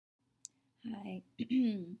Hi,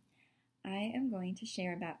 I am going to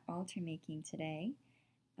share about altar making today.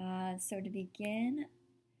 So, to begin,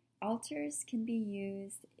 altars can be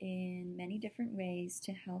used in many different ways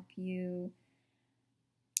to help you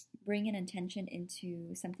bring an intention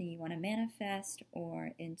into something you want to manifest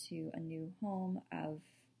or into a new home of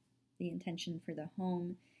the intention for the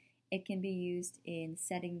home. It can be used in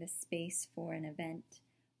setting the space for an event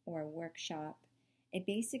or a workshop. It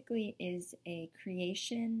basically is a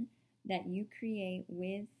creation that you create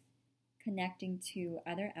with connecting to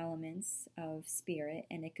other elements of spirit,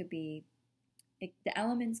 and the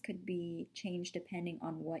elements could be changed depending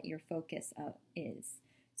on what your focus is.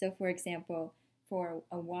 So, for example, for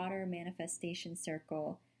a water manifestation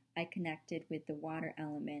circle, I connected with the water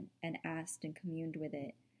element and asked and communed with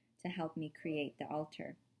it to help me create the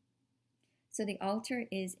altar. So the altar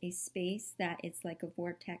is a space that it's like a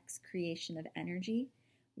vortex creation of energy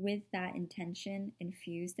with that intention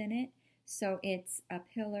infused in it. So it's a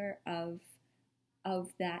pillar of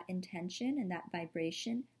that intention and that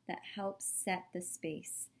vibration that helps set the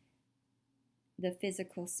space, the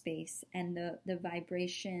physical space, and the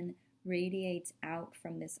vibration radiates out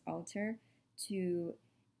from this altar to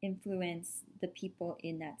influence the people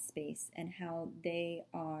in that space and how they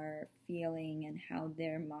are feeling and how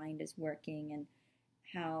their mind is working and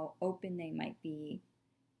how open they might be.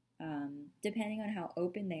 Depending on how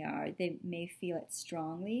open they are, they may feel it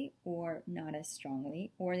strongly or not as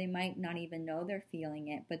strongly, or they might not even know they're feeling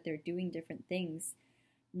it, but they're doing different things,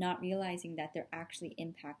 not realizing that they're actually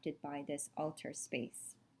impacted by this altar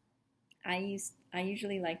space. I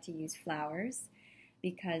usually like to use flowers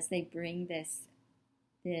because they bring this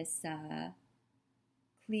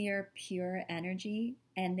clear, pure energy,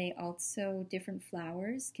 and they also different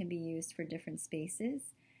flowers can be used for different spaces,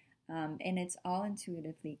 and it's all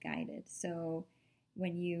intuitively guided. So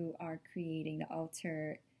when you are creating the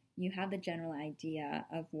altar, you have the general idea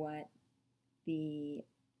of what the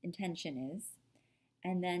intention is,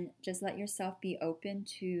 and then just let yourself be open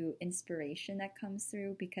to inspiration that comes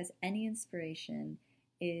through, because any inspiration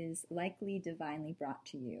is likely divinely brought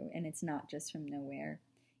to you, and it's not just from nowhere.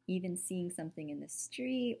 Even seeing something in the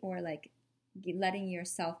street, or like letting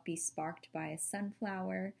yourself be sparked by a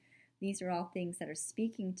sunflower, these are all things that are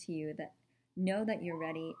speaking to you, that know that you're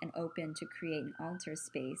ready and open to create an altar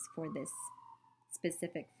space for this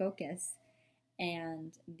specific focus,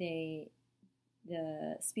 and the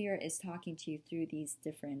spirit is talking to you through these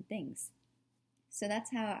different things. So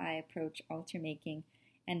that's how I approach altar making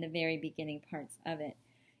and the very beginning parts of it.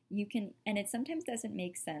 You can, and it sometimes doesn't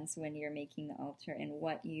make sense when you're making the altar and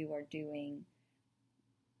what you are doing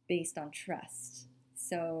based on trust.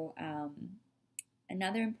 So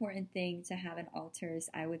another important thing to have an altar is,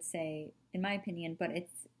 I would say, in my opinion, but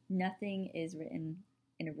it's nothing is written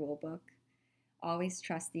in a rule book. Always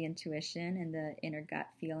trust the intuition and the inner gut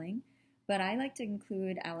feeling. But I like to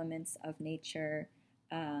include elements of nature,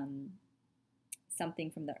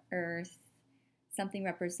 something from the earth, something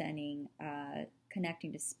representing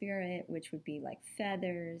connecting to spirit, which would be like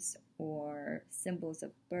feathers or symbols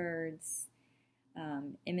of birds,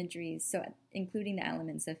 imageries. So including the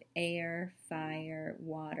elements of air, fire,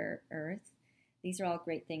 water, earth. These are all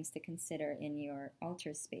great things to consider in your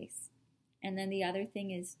altar space. And then the other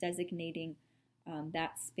thing is designating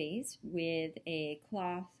that space with a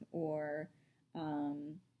cloth or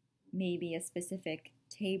maybe a specific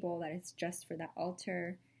table that is just for that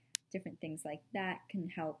altar. Different things like that can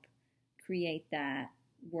help create that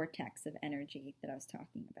vortex of energy that I was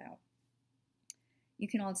talking about. You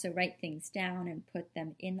can also write things down and put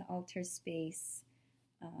them in the altar space.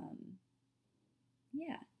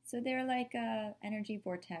 Yeah, so they're like a energy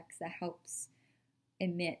vortex that helps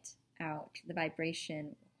emit out the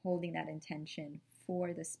vibration, holding that intention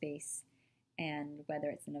for the space, and whether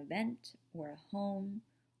it's an event or a home,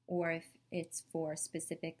 or if it's for a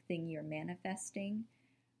specific thing you're manifesting,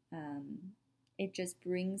 it just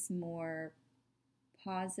brings more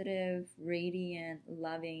positive, radiant,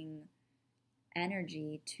 loving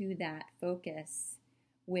energy to that focus,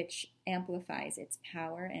 which amplifies its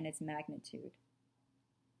power and its magnitude.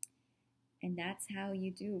 And that's how you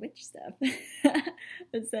do witch stuff.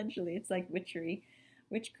 Essentially, it's like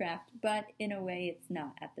witchcraft, but in a way it's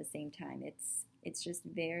not at the same time. It's just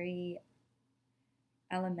very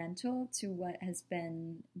elemental to what has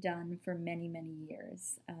been done for many, many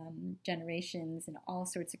years. Generations and all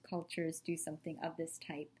sorts of cultures do something of this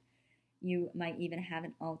type. You might even have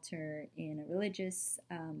an altar in a religious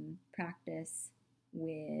practice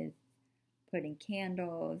with putting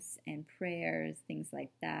candles and prayers, things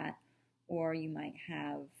like that. Or you might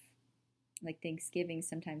have, like Thanksgiving,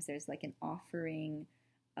 sometimes there's like an offering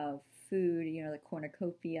of food, the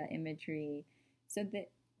cornucopia imagery. So that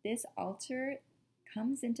this altar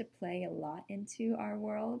comes into play a lot into our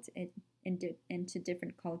world, into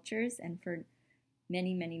different cultures, and for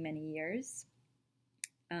many, many, many years.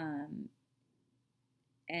 And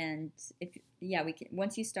if we can,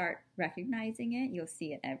 once you start recognizing it, you'll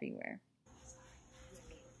see it everywhere.